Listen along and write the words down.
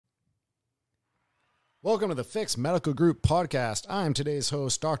Welcome to the Fix Medical Group podcast. I'm today's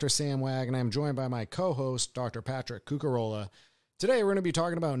host, Dr. Sam Wagg, and I'm joined by my co-host, Dr. Patrick Cucarola. Today, we're going to be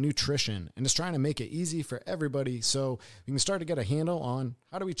talking about nutrition and just trying to make it easy for everybody so we can start to get a handle on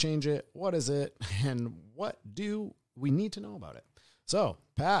how do we change it, what is it, and what do we need to know about it. So,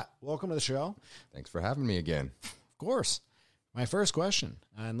 Pat, welcome to the show. Thanks for having me again. Of course. My first question,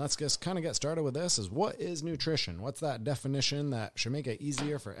 and let's just kind of get started with this, is what is nutrition? What's that definition that should make it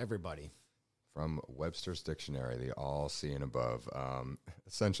easier for everybody? From Webster's Dictionary, the all see and above.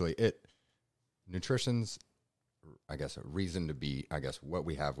 Essentially, nutrition's, a reason to be, what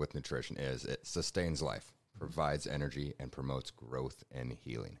we have with nutrition is it sustains life, provides energy, and promotes growth and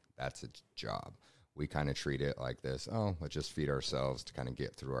healing. That's its job. We kind of treat it like this, let's just feed ourselves to kind of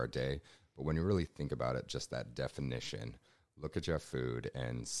get through our day. But when you really think about it, just that definition, look at your food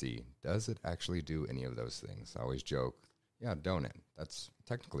and see, does it actually do any of those things? I always joke, yeah, donut. That's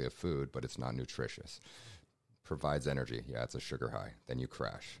technically a food, but it's not nutritious. Provides energy. Yeah, it's a sugar high. Then you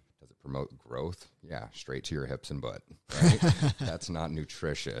crash. Does it promote growth? Yeah, straight to your hips and butt. Right? That's not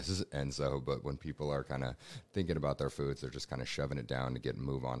nutritious. And so, but when people are kind of thinking about their foods, they're just kind of shoving it down to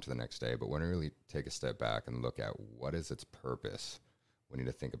move on to the next day. But when we really take a step back and look at what is its purpose, we need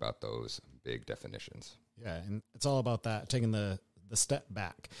to think about those big definitions. Yeah, and it's all about that, taking the step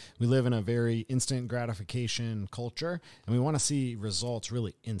back. We live in a very instant gratification culture, and we want to see results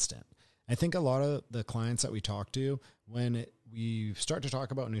really instant. I think a lot of the clients that we talk to, when we start to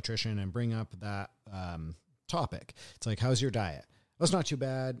talk about nutrition and bring up that topic, it's like, how's your diet? Well, it's not too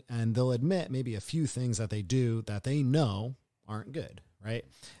bad. And they'll admit maybe a few things that they do that they know aren't good, right?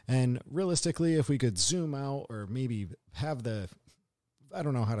 And realistically, if we could zoom out or maybe have I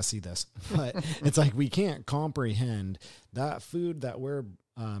don't know how to see this, but it's like we can't comprehend that food that we're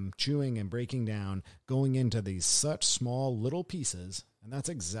chewing and breaking down going into these such small little pieces. And that's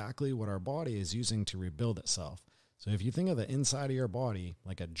exactly what our body is using to rebuild itself. So if you think of the inside of your body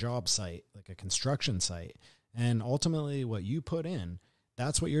like a job site, like a construction site, and ultimately what you put in,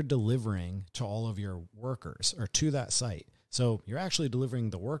 that's what you're delivering to all of your workers or to that site. So you're actually delivering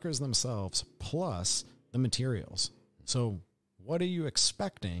the workers themselves plus the materials. So what are you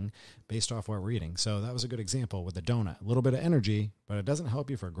expecting based off what we're eating? So that was a good example with the donut. A little bit of energy, but it doesn't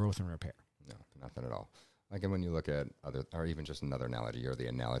help you for growth and repair. No, nothing at all. Like when you look at other, or even just another analogy, you're the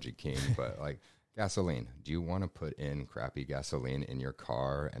analogy king, but like gasoline. Do you want to put in crappy gasoline in your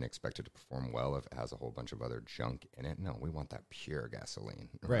car and expect it to perform well if it has a whole bunch of other junk in it? No, we want that pure gasoline,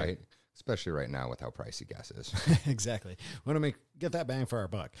 right? Especially right now with how pricey gas is. Exactly. We want to get that bang for our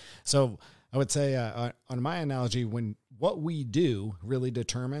buck. So I would say on my analogy, when what we do really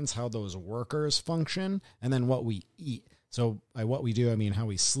determines how those workers function and then what we eat. So by what we do, I mean how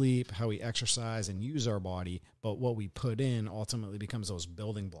we sleep, how we exercise and use our body, but what we put in ultimately becomes those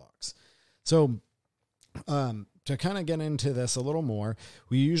building blocks. So to kind of get into this a little more,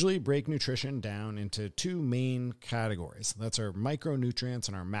 we usually break nutrition down into two main categories. That's our micronutrients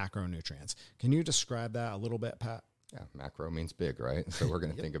and our macronutrients. Can you describe that a little bit, Pat? Yeah, macro means big, right? So we're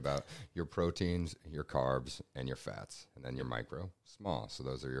going to think about your proteins, your carbs, and your fats. And then your micro, small. So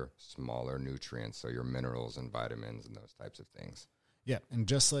those are your smaller nutrients, so your minerals and vitamins and those types of things. Yeah, and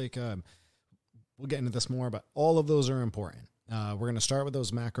just like we'll get into this more, but all of those are important. We're going to start with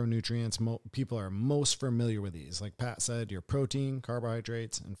those macronutrients. People are most familiar with these. Like Pat said, your protein,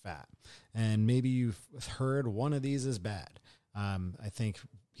 carbohydrates, and fat. And maybe you've heard one of these is bad. I think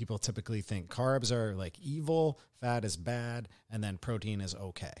people typically think carbs are like evil, fat is bad, and then protein is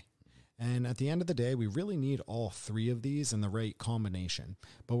okay. And at the end of the day, we really need all three of these in the right combination.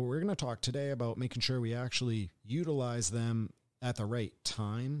 But we're going to talk today about making sure we actually utilize them at the right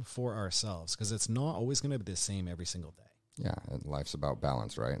time for ourselves, because it's not always going to be the same every single day. Yeah, and life's about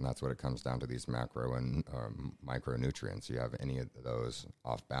balance, right? And that's what it comes down to, these macro and micronutrients. You have any of those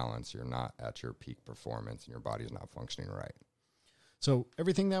off balance, you're not at your peak performance and your body's not functioning right. So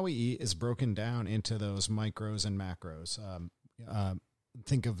everything that we eat is broken down into those micros and macros.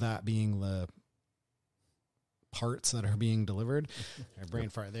 Think of that being the parts that are being delivered. Brain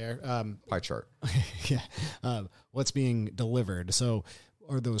fart there. Pie chart. Yeah. What's being delivered. So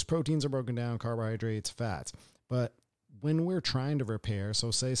those proteins are broken down, carbohydrates, fats. But when we're trying to repair,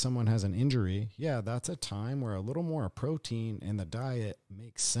 so say someone has an injury, yeah, that's a time where a little more protein in the diet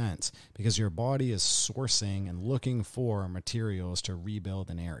makes sense because your body is sourcing and looking for materials to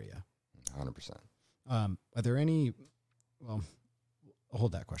rebuild an area. 100%. Are there any, well, I'll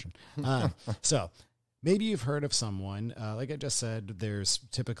hold that question. So maybe you've heard of someone, like I just said, there's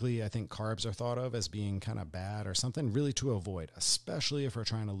typically, I think carbs are thought of as being kind of bad or something really to avoid, especially if we're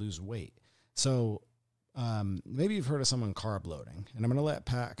trying to lose weight. So maybe you've heard of someone carb loading, and I'm going to let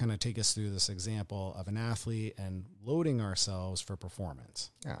Pat kind of take us through this example of an athlete and loading ourselves for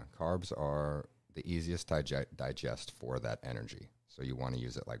performance. Yeah, carbs are the easiest digest for that energy. So you want to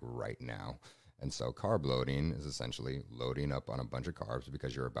use it like right now. And so carb loading is essentially loading up on a bunch of carbs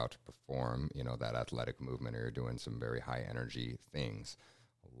because you're about to perform, that athletic movement, or you're doing some very high energy things.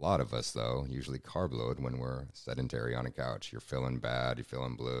 A lot of us, though, usually carb load when we're sedentary on a couch. You're feeling bad, you're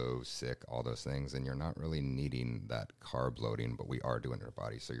feeling blue, sick, all those things, and you're not really needing that carb loading, but we are doing it in our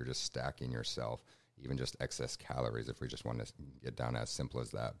body. So you're just stacking yourself, even just excess calories, if we just want to get down as simple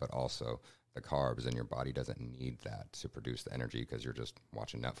as that, but also the carbs, and your body doesn't need that to produce the energy because you're just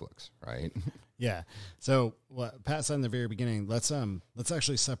watching Netflix, right? Yeah. So what Pat said in the very beginning, let's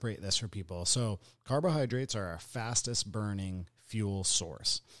actually separate this for people. So carbohydrates are our fastest burning fuel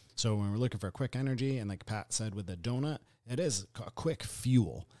source. So when we're looking for quick energy, and like Pat said with the donut, it is a quick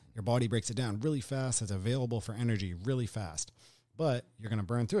fuel. Your body breaks it down really fast. It's available for energy really fast, but you're going to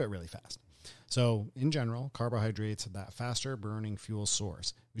burn through it really fast. So in general, carbohydrates are that faster burning fuel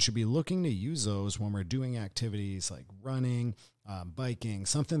source. We should be looking to use those when we're doing activities like running, biking,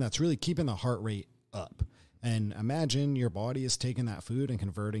 something that's really keeping the heart rate up. And imagine your body is taking that food and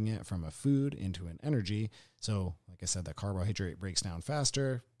converting it from a food into an energy. So like I said, that carbohydrate breaks down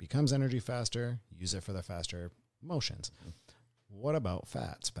faster, becomes energy faster, use it for the faster motions. What about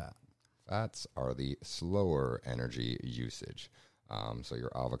fats, Pat? Fats are the slower energy usage. So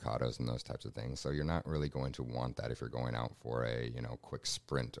your avocados and those types of things. So you're not really going to want that if you're going out for a, quick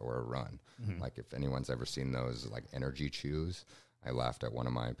sprint or a run. Mm-hmm. Like if anyone's ever seen those like energy chews, I laughed at one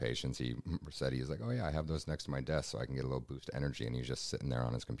of my patients. He said, he's like, oh yeah, I have those next to my desk so I can get a little boost of energy. And he's just sitting there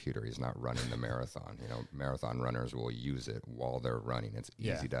on his computer. He's not running the marathon. Marathon runners will use it while they're running. It's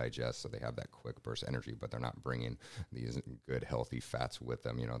easy to digest. So they have that quick burst energy, but they're not bringing these good, healthy fats with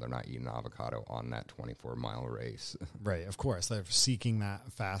them. They're not eating avocado on that 24-mile race. Right. Of course. They're seeking that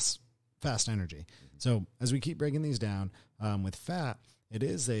fast energy. So as we keep breaking these down, with fat, it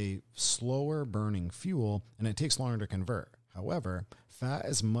is a slower burning fuel and it takes longer to convert. However, fat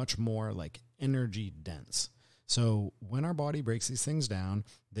is much more like energy dense. So when our body breaks these things down,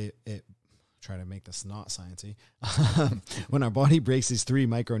 try to make this not sciencey. When our body breaks these 3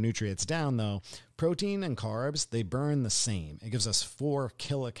 micronutrients down, though, protein and carbs, they burn the same. It gives us 4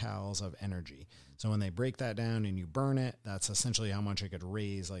 kilocalories of energy. So when they break that down and you burn it, that's essentially how much it could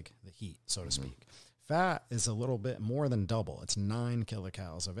raise like the heat, so to speak. Fat is a little bit more than double. It's 9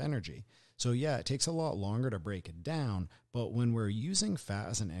 kilocalories of energy. So yeah, it takes a lot longer to break it down, but when we're using fat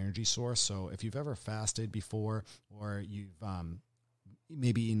as an energy source, so if you've ever fasted before, or you've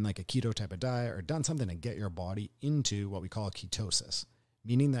maybe eaten like a keto type of diet or done something to get your body into what we call ketosis,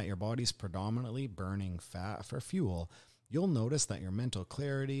 meaning that your body's predominantly burning fat for fuel, you'll notice that your mental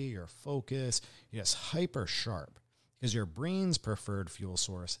clarity, your focus, you're just hyper sharp because your brain's preferred fuel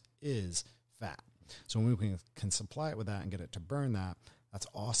source is fat. So when we can supply it with that and get it to burn that, that's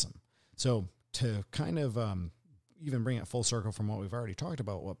awesome. So to kind of even bring it full circle from what we've already talked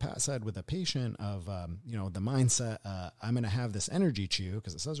about, what Pat said with a patient of, the mindset, I'm going to have this energy chew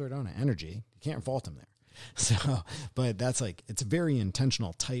because it says right on it, energy, you can't fault him there. So, but that's like, it's a very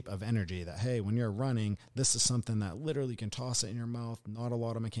intentional type of energy that, hey, when you're running, this is something that literally can toss it in your mouth, not a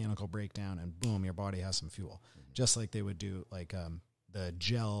lot of mechanical breakdown, and boom, your body has some fuel. Just like they would do like the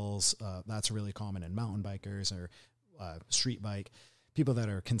gels, that's really common in mountain bikers or street bike. People that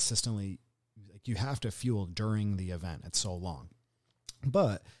are consistently, like you have to fuel during the event. It's so long.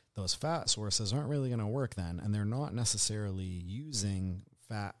 But those fat sources aren't really going to work then, and they're not necessarily using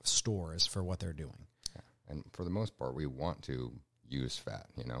fat stores for what they're doing. Yeah. And for the most part, we want to use fat.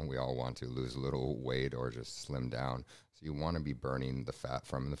 We all want to lose a little weight or just slim down. So you want to be burning the fat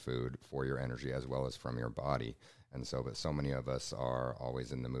from the food for your energy as well as from your body. And so, but so many of us are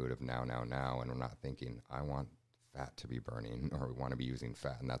always in the mood of now, and we're not thinking, I want fat to be burning, or we want to be using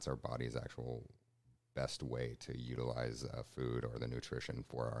fat, and that's our body's actual best way to utilize food or the nutrition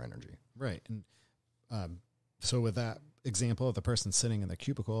for our energy. Right. And so with that example of the person sitting in the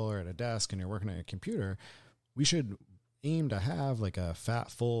cubicle or at a desk and you're working on a computer, we should aim to have like a fat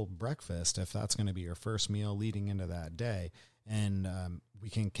full breakfast if that's going to be your first meal leading into that day. And we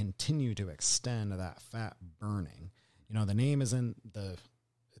can continue to extend that fat burning. The name it's in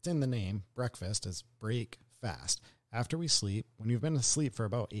the name. Breakfast is break fast. After we sleep, when you've been asleep for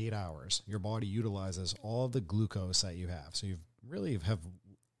about 8 hours, your body utilizes all of the glucose that you have. So you've really have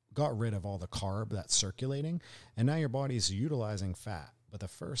got rid of all the carb that's circulating, and now your body's utilizing fat. But the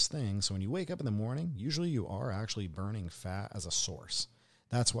first thing, so when you wake up in the morning, usually you are actually burning fat as a source.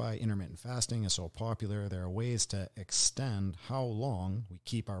 That's why intermittent fasting is so popular. There are ways to extend how long we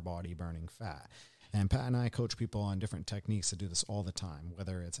keep our body burning fat. And Pat and I coach people on different techniques to do this all the time,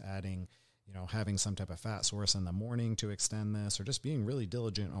 whether it's adding, having some type of fat source in the morning to extend this, or just being really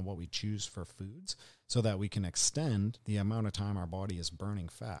diligent on what we choose for foods so that we can extend the amount of time our body is burning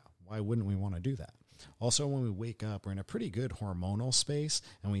fat. Why wouldn't we want to do that? Also, when we wake up, we're in a pretty good hormonal space,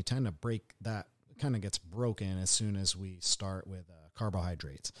 and we tend to break that, kind of gets broken as soon as we start with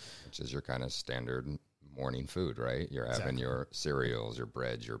carbohydrates. Which is your kind of standard morning food, right? You're having your cereals, your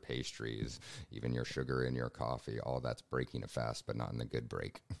breads, your pastries, even your sugar in your coffee. All that's breaking a fast, but not in the good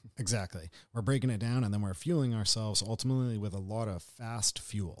break. Exactly. We're breaking it down, and then we're fueling ourselves ultimately with a lot of fast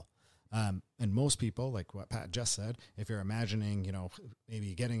fuel. And most people, like what Pat just said, if you're imagining,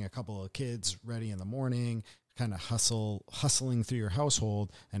 maybe getting a couple of kids ready in the morning, kind of hustling through your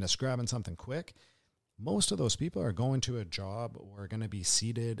household and just grabbing something quick, most of those people are going to a job or going to be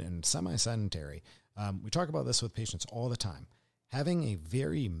seated and semi-sedentary. We talk about this with patients all the time. Having a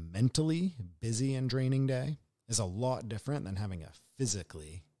very mentally busy and draining day is a lot different than having a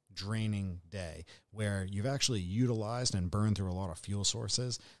physically draining day where you've actually utilized and burned through a lot of fuel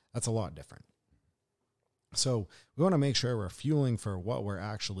sources. That's a lot different. So we want to make sure we're fueling for what we're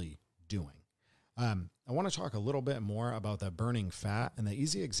actually doing. I want to talk a little bit more about the burning fat. And the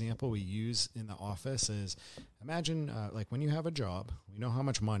easy example we use in the office is imagine like when you have a job, we know how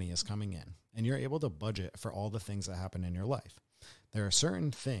much money is coming in and you're able to budget for all the things that happen in your life. There are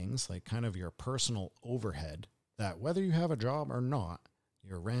certain things like kind of your personal overhead that whether you have a job or not,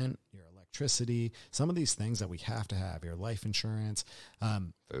 your rent, your electricity, some of these things that we have to have, your life insurance,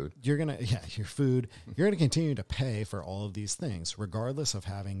 food, your food, you're going to continue to pay for all of these things, regardless of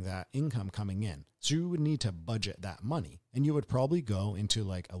having that income coming in. So you would need to budget that money, and you would probably go into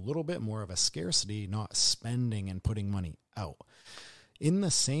like a little bit more of a scarcity, not spending and putting money out. In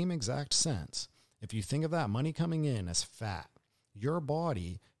the same exact sense, if you think of that money coming in as fat, your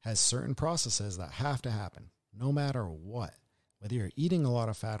body has certain processes that have to happen no matter what, whether you're eating a lot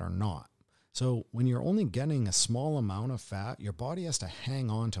of fat or not. So when you're only getting a small amount of fat, your body has to hang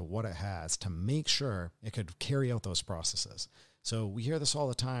on to what it has to make sure it could carry out those processes. So we hear this all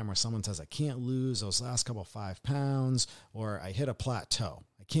the time where someone says, I can't lose those last couple 5 pounds, or I hit a plateau.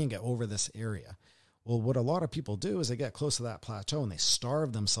 I can't get over this area. Well, what a lot of people do is they get close to that plateau and they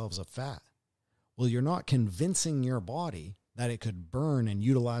starve themselves of fat. Well, you're not convincing your body that it could burn and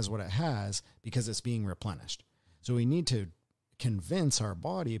utilize what it has because it's being replenished. So we need to convince our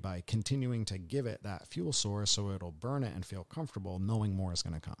body by continuing to give it that fuel source so it'll burn it and feel comfortable knowing more is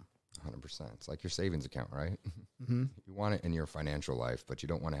going to come. 100%. It's like your savings account, right? Mm-hmm. You want it in your financial life, but you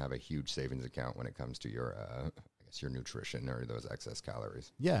don't want to have a huge savings account when it comes to your, your nutrition or those excess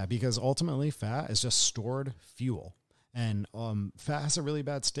calories. Yeah, because ultimately fat is just stored fuel. And fat has a really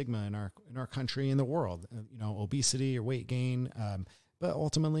bad stigma in our country and the world, obesity or weight gain. But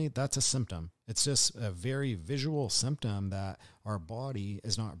ultimately, that's a symptom. It's just a very visual symptom that our body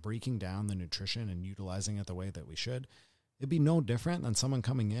is not breaking down the nutrition and utilizing it the way that we should. It'd be no different than someone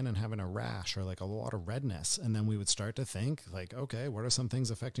coming in and having a rash or like a lot of redness. And then we would start to think like, okay, what are some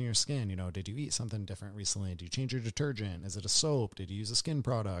things affecting your skin? Did you eat something different recently? Did you change your detergent? Is it a soap? Did you use a skin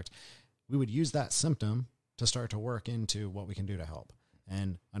product? We would use that symptom to start to work into what we can do to help.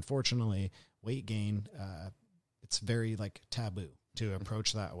 And unfortunately, weight gain, it's very like taboo to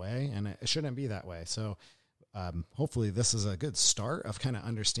approach that way, and it shouldn't be that way. So hopefully this is a good start of kind of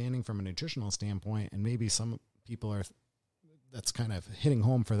understanding from a nutritional standpoint, and maybe some people that's kind of hitting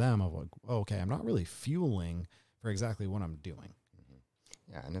home for them of like, oh, okay, I'm not really fueling for exactly what I'm doing.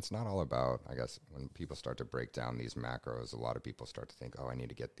 Yeah, and it's not all about, I guess, when people start to break down these macros, a lot of people start to think, oh, I need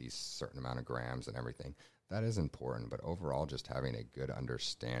to get these certain amount of grams and everything. That is important, but overall, just having a good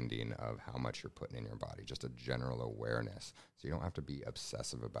understanding of how much you're putting in your body, just a general awareness. So you don't have to be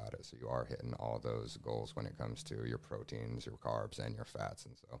obsessive about it. So you are hitting all those goals when it comes to your proteins, your carbs, and your fats.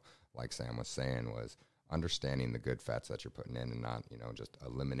 And so, like Sam was saying, was understanding the good fats that you're putting in and not, just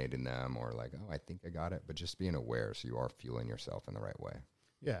eliminating them or like, oh, I think I got it, but just being aware so you are fueling yourself in the right way.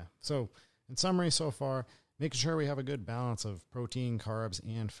 Yeah. So in summary so far, making sure we have a good balance of protein, carbs,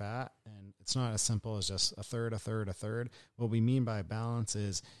 and fat. And it's not as simple as just a third, a third, a third. What we mean by balance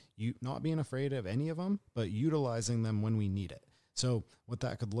is you not being afraid of any of them, but utilizing them when we need it. So what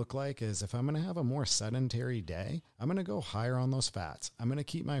that could look like is if I'm going to have a more sedentary day, I'm going to go higher on those fats. I'm going to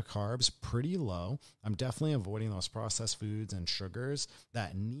keep my carbs pretty low. I'm definitely avoiding those processed foods and sugars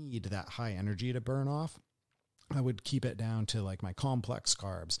that need that high energy to burn off. I would keep it down to like my complex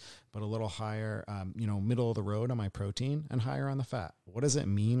carbs, but a little higher, middle of the road on my protein and higher on the fat. What does it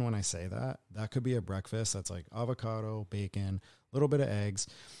mean when I say that? That could be a breakfast that's like avocado, bacon, a little bit of eggs,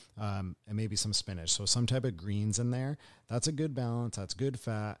 and maybe some spinach. So some type of greens in there. That's a good balance. That's good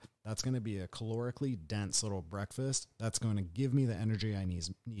fat. That's going to be a calorically dense little breakfast. That's going to give me the energy I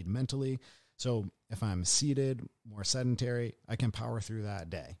need mentally. So if I'm seated, more sedentary, I can power through that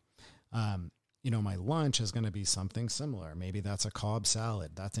day. My lunch is going to be something similar. Maybe that's a Cobb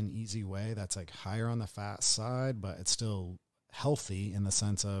salad. That's an easy way. That's like higher on the fat side, but it's still healthy in the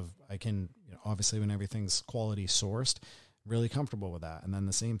sense of I can, obviously when everything's quality sourced, really comfortable with that. And then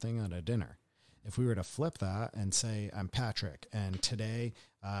the same thing at a dinner. If we were to flip that and say, I'm Patrick, and today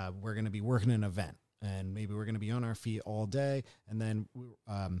we're going to be working an event, and maybe we're going to be on our feet all day, and then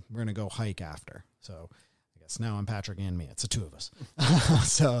we're going to go hike after. So I guess now I'm Patrick and me. It's the two of us.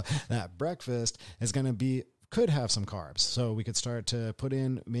 So that breakfast is going to could have some carbs. So we could start to put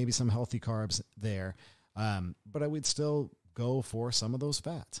in maybe some healthy carbs there. But I would still go for some of those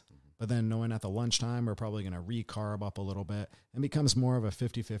fats. But then knowing at the lunchtime, we're probably going to re-carb up a little bit and becomes more of a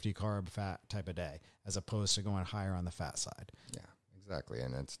 50-50 carb fat type of day, as opposed to going higher on the fat side. Yeah, exactly.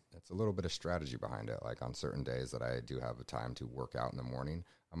 And it's a little bit of strategy behind it. Like on certain days that I do have the time to work out in the morning,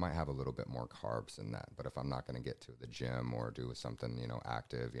 I might have a little bit more carbs than that. But if I'm not going to get to the gym or do something,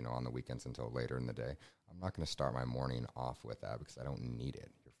 active, on the weekends until later in the day, I'm not going to start my morning off with that because I don't need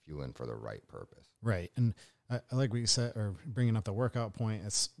it. You're fueling for the right purpose. Right. And I like what you said, or bringing up the workout point,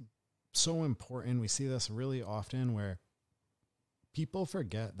 it's so important. We see this really often where people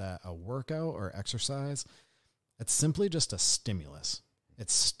forget that a workout or exercise, it's simply just a stimulus.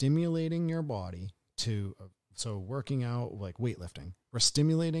 It's stimulating your body so working out like weightlifting, we're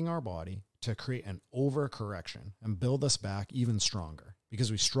stimulating our body to create an overcorrection and build us back even stronger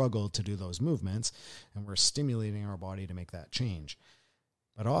because we struggled to do those movements, and we're stimulating our body to make that change.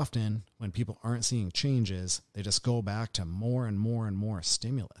 But often when people aren't seeing changes, they just go back to more and more and more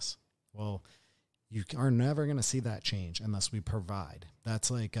stimulus. Well, you are never going to see that change unless we provide.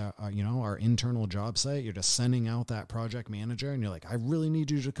 That's like, our internal job site. You're just sending out that project manager and you're like, I really need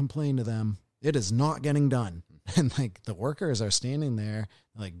you to complain to them. It is not getting done. And like the workers are standing there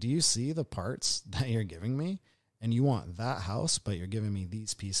like, do you see the parts that you're giving me? And you want that house, but you're giving me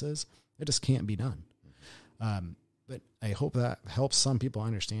these pieces. It just can't be done. But I hope that helps some people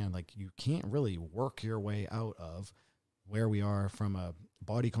understand, like, you can't really work your way out of where we are from a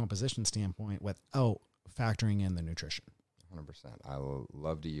body composition standpoint without factoring in the nutrition. 100%. I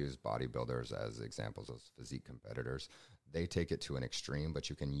love to use bodybuilders as examples as physique competitors. They take it to an extreme, but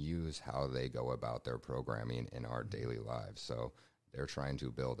you can use how they go about their programming in our daily lives. So they're trying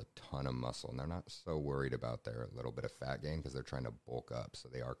to build a ton of muscle, and they're not so worried about their little bit of fat gain because they're trying to bulk up. So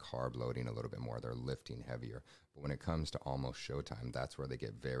they are carb loading a little bit more. They're lifting heavier. But when it comes to almost showtime, that's where they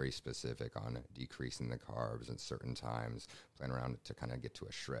get very specific on decreasing the carbs at certain times, playing around to kind of get to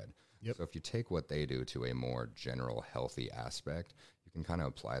a shred. Yep. So if you take what they do to a more general healthy aspect, you can kind of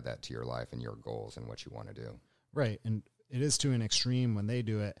apply that to your life and your goals and what you want to do. Right. And it is to an extreme when they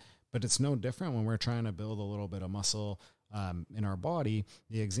do it, but it's no different when we're trying to build a little bit of muscle in our body.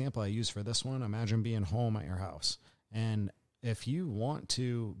 The example I use for this one, imagine being home at your house. And if you want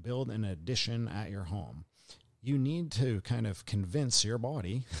to build an addition at your home, you need to kind of convince your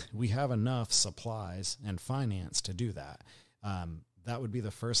body we have enough supplies and finance to do that. That would be the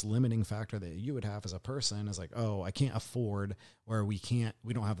first limiting factor that you would have as a person, is like, oh, I can't afford, or we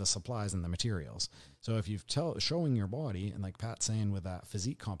don't have the supplies and the materials. So if you've showing your body, and like Pat's saying with that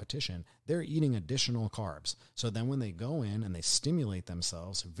physique competition, they're eating additional carbs. So then when they go in and they stimulate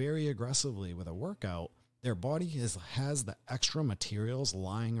themselves very aggressively with a workout, their body has the extra materials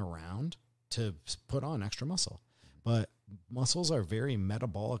lying around to put on extra muscle. But muscles are very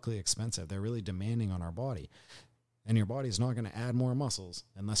metabolically expensive. They're really demanding on our body. And your body's not going to add more muscles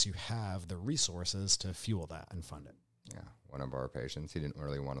unless you have the resources to fuel that and fund it. Yeah. One of our patients, he didn't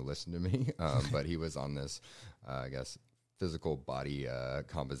really want to listen to me, but he was on this, physical body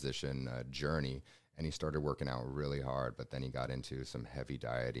composition journey. And he started working out really hard, but then he got into some heavy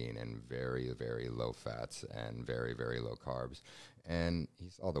dieting and very, very low fats and very, very low carbs. And he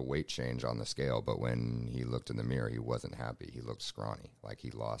saw the weight change on the scale, but when he looked in the mirror, he wasn't happy. He looked scrawny, like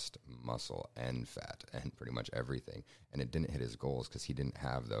he lost muscle and fat and pretty much everything. And it didn't hit his goals because he didn't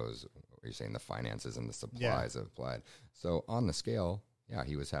have those, what you're saying, the finances and the supplies applied. So on the scale, yeah,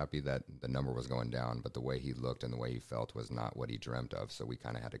 he was happy that the number was going down, but the way he looked and the way he felt was not what he dreamt of. So we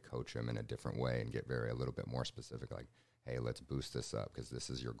kind of had to coach him in a different way and get a little bit more specific, like, hey, let's boost this up because this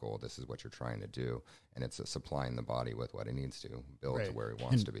is your goal. This is what you're trying to do. And it's supplying the body with what it needs to build to where he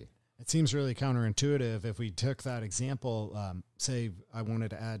wants to be. It seems really counterintuitive. If we took that example, say I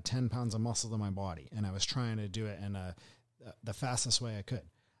wanted to add 10 pounds of muscle to my body and I was trying to do it in the fastest way I could.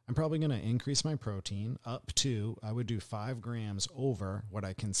 I'm probably going to increase my protein up to, I would do 5 grams over what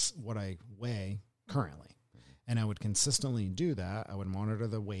I weigh currently. And I would consistently do that. I would monitor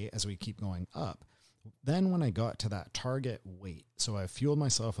the weight as we keep going up. Then when I got to that target weight, so I fueled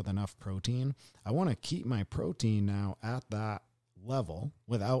myself with enough protein, I want to keep my protein now at that level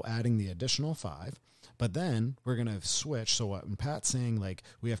without adding the additional 5. But then we're going to switch. So what, when Pat's saying like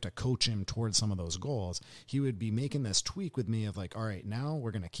we have to coach him towards some of those goals, he would be making this tweak with me of like, all right, now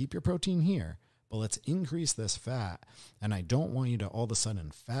we're going to keep your protein here, but let's increase this fat. And I don't want you to all of a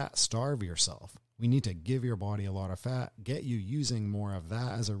sudden fat starve yourself. We need to give your body a lot of fat, get you using more of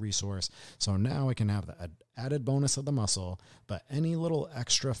that as a resource. So now I can have the added bonus of the muscle, but any little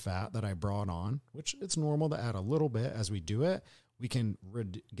extra fat that I brought on, which it's normal to add a little bit as we do it, we can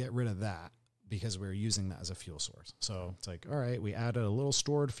get rid of that because we're using that as a fuel source. So it's like, all right, we added a little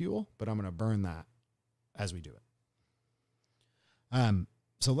stored fuel, but I'm going to burn that as we do it.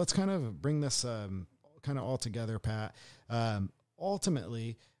 So let's kind of bring this kind of all together, Pat.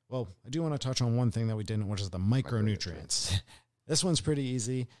 Ultimately, well, I do want to touch on one thing that we didn't, which is the micronutrients. This one's pretty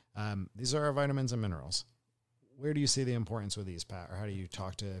easy. These are our vitamins and minerals. Where do you see the importance with these, Pat, or how do you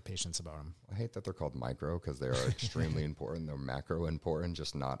talk to patients about them? I hate that they're called micro because they are extremely important. They're macro important,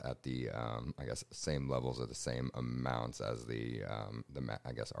 just not at the, I guess, same levels or the same amounts as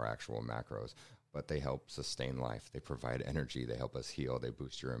I guess, our actual macros. But they help sustain life. They provide energy. They help us heal. They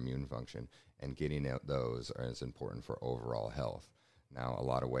boost your immune function. And getting out those is important for overall health. Now, a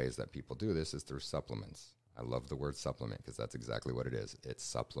lot of ways that people do this is through supplements. I love the word supplement because that's exactly what it is. It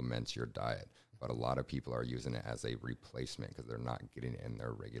supplements your diet. But a lot of people are using it as a replacement because they're not getting it in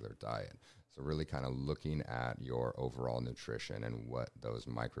their regular diet. So really kind of looking at your overall nutrition and what those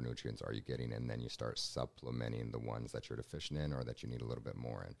micronutrients are you getting, and then you start supplementing the ones that you're deficient in or that you need a little bit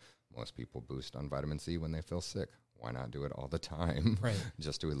more in. Most people boost on vitamin C when they feel sick. Why not do it all the time? Right.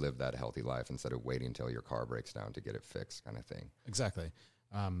 Just to live that healthy life instead of waiting until your car breaks down to get it fixed kind of thing. Exactly.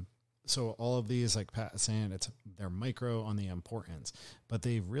 So all of these, like Pat is saying, they're micro on the importance, but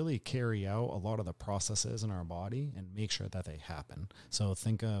they really carry out a lot of the processes in our body and make sure that they happen. So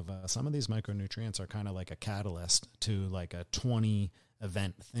think of some of these micronutrients are kind of like a catalyst to like a 20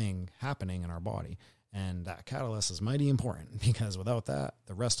 event thing happening in our body. And that catalyst is mighty important because without that,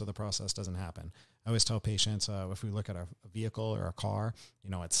 the rest of the process doesn't happen. I always tell patients, if we look at a vehicle or a car,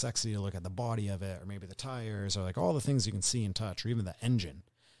 it's sexy to look at the body of it or maybe the tires or like all the things you can see and touch or even the engine.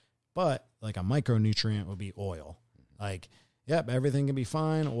 But like a micronutrient would be oil. Like, yep, everything can be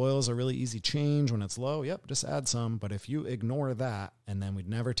fine. Oil's a really easy change when it's low. Yep, just add some. But if you ignore that and then we'd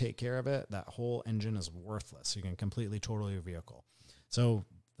never take care of it, that whole engine is worthless. You can completely total your vehicle. So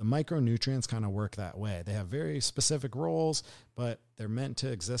the micronutrients kind of work that way. They have very specific roles, but they're meant to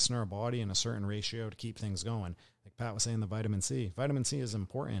exist in our body in a certain ratio to keep things going. Like Pat was saying, the vitamin C. Vitamin C is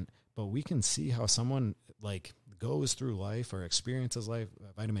important, but we can see how someone like goes through life or experiences life.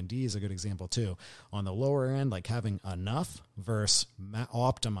 Vitamin D is a good example too. On the lower end, like having enough versus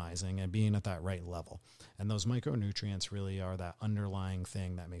optimizing and being at that right level. And those micronutrients really are that underlying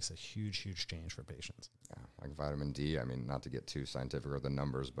thing that makes a huge, huge change for patients. Yeah, like vitamin D, I mean, not to get too scientific or the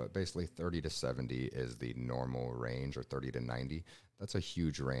numbers, but basically 30 to 70 is the normal range, or 30 to 90. That's a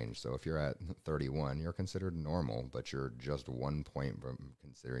huge range. So if you're at 31, you're considered normal, but you're just 1 point from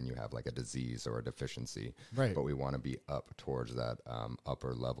considering you have like a disease or a deficiency. Right. But we want to be up towards that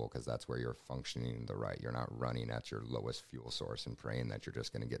upper level because that's where you're functioning the right. You're not running at your lowest fuel source and praying that you're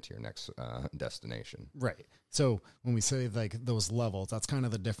just going to get to your next destination. Right. So when we say like those levels, that's kind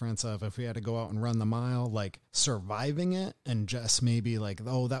of the difference of if we had to go out and run the mile, like surviving it and just maybe like,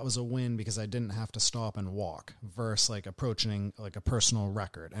 oh, that was a win because I didn't have to stop and walk, versus like approaching like a personal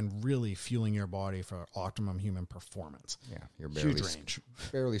record and really fueling your body for optimum human performance. Yeah, you're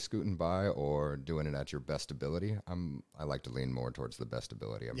barely scooting by or doing it at your best ability. I like to lean more towards the best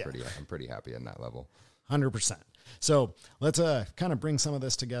ability. I'm pretty happy in that level. 100%. So let's kind of bring some of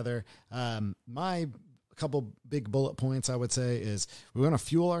this together. My couple big bullet points I would say is we want to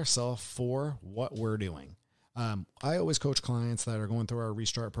fuel ourselves for what we're doing. I always coach clients that are going through our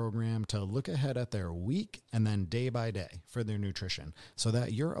Restart program to look ahead at their week and then day by day for their nutrition so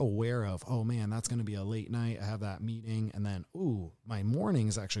that you're aware of, oh man, that's going to be a late night. I have that meeting. And then, ooh, my morning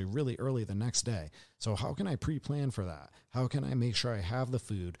is actually really early the next day. So how can I pre-plan for that? How can I make sure I have the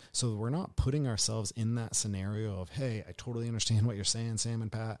food so that we're not putting ourselves in that scenario of, hey, I totally understand what you're saying, Sam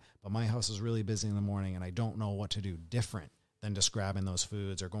and Pat, but my house is really busy in the morning and I don't know what to do different than just grabbing those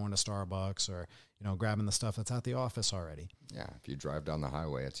foods or going to Starbucks or, grabbing the stuff that's at the office already. Yeah, if you drive down the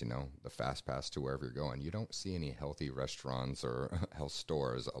highway, it's, the fast pass to wherever you're going. You don't see any healthy restaurants or health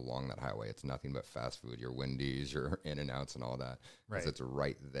stores along that highway. It's nothing but fast food, your Wendy's, your In-N-Outs and all that. Right. It's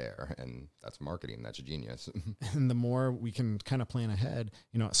right there, and that's marketing. That's genius. And the more we can kind of plan ahead,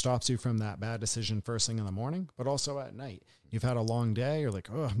 it stops you from that bad decision first thing in the morning, but also at night. You've had a long day, you're like,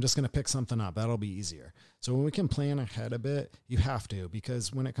 oh, I'm just going to pick something up. That'll be easier. So when we can plan ahead a bit, you have to,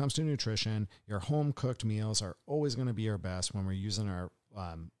 because when it comes to nutrition, your home cooked meals are always going to be our best when we're using our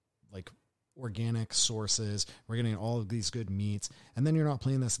organic sources. We're getting all of these good meats. And then you're not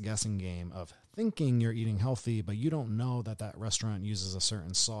playing this guessing game of thinking you're eating healthy, but you don't know that restaurant uses a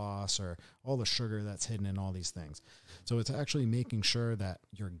certain sauce or all the sugar that's hidden in all these things. So it's actually making sure that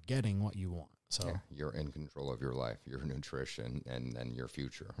you're getting what you want. So you're in control of your life, your nutrition, and then your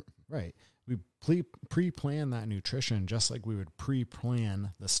future. Right. We pre-plan that nutrition just like we would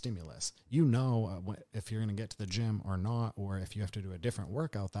pre-plan the stimulus. If you're going to get to the gym or not, or if you have to do a different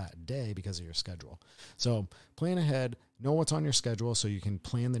workout that day because of your schedule. So plan ahead, know what's on your schedule so you can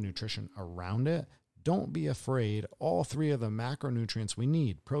plan the nutrition around it. Don't be afraid. All three of the macronutrients we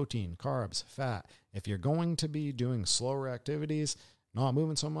need, protein, carbs, fat. If you're going to be doing slower activities, not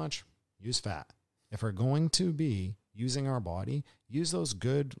moving so much, use fat. If we're going to be using our body, use those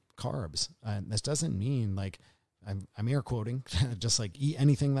good carbs. This doesn't mean I'm air quoting, just like eat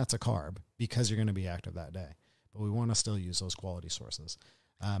anything that's a carb because you're going to be active that day. But we want to still use those quality sources.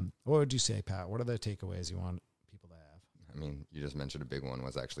 What would you say, Pat? What are the takeaways you want people to have? I mean, you just mentioned a big one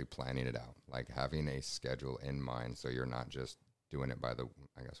was actually planning it out, like having a schedule in mind so you're not just doing it by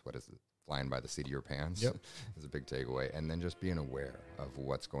flying by the seat of your pants. Yep. Is a big takeaway. And then just being aware of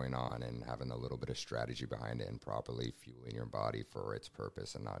what's going on and having a little bit of strategy behind it and properly fueling your body for its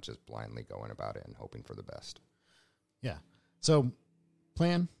purpose and not just blindly going about it and hoping for the best. Yeah. So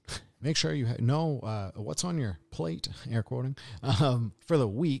plan, make sure you know what's on your plate, air quoting, for the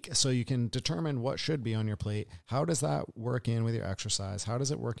week so you can determine what should be on your plate. How does that work in with your exercise? How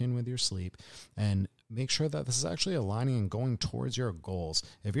does it work in with your sleep? And make sure that this is actually aligning and going towards your goals.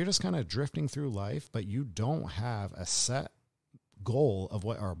 If you're just kind of drifting through life, but you don't have a set goal of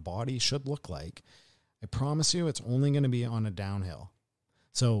what our body should look like, I promise you it's only going to be on a downhill.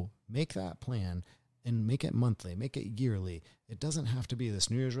 So make that plan and make it monthly, make it yearly. It doesn't have to be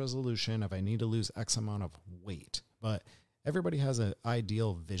this New Year's resolution of I need to lose X amount of weight, but everybody has an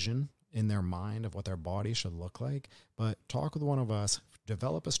ideal vision in their mind of what their body should look like. But talk with one of us,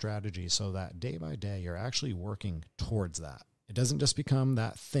 develop a strategy so that day by day, you're actually working towards that. It doesn't just become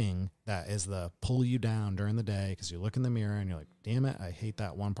that thing that is the pull you down during the day because you look in the mirror and you're like, damn it, I hate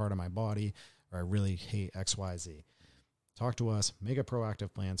that one part of my body, or I really hate X, Y, Z. Talk to us, make a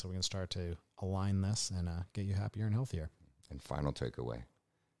proactive plan so we can start to align this and get you happier and healthier. And final takeaway,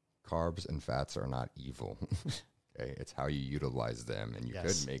 carbs and fats are not evil. Okay, it's how you utilize them, and you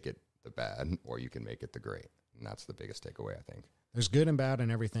could make it the bad or you can make it the great. And that's the biggest takeaway, I think. There's good and bad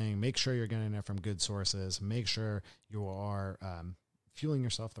in everything. Make sure you're getting it from good sources. Make sure you are fueling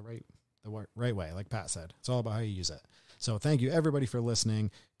yourself the right way, like Pat said. It's all about how you use it. So thank you, everybody, for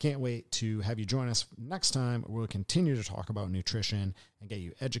listening. Can't wait to have you join us next time. We'll continue to talk about nutrition and get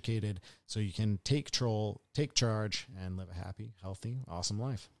you educated so you can take charge, and live a happy, healthy, awesome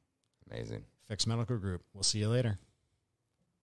life. Amazing. Fix Medical Group. We'll see you later.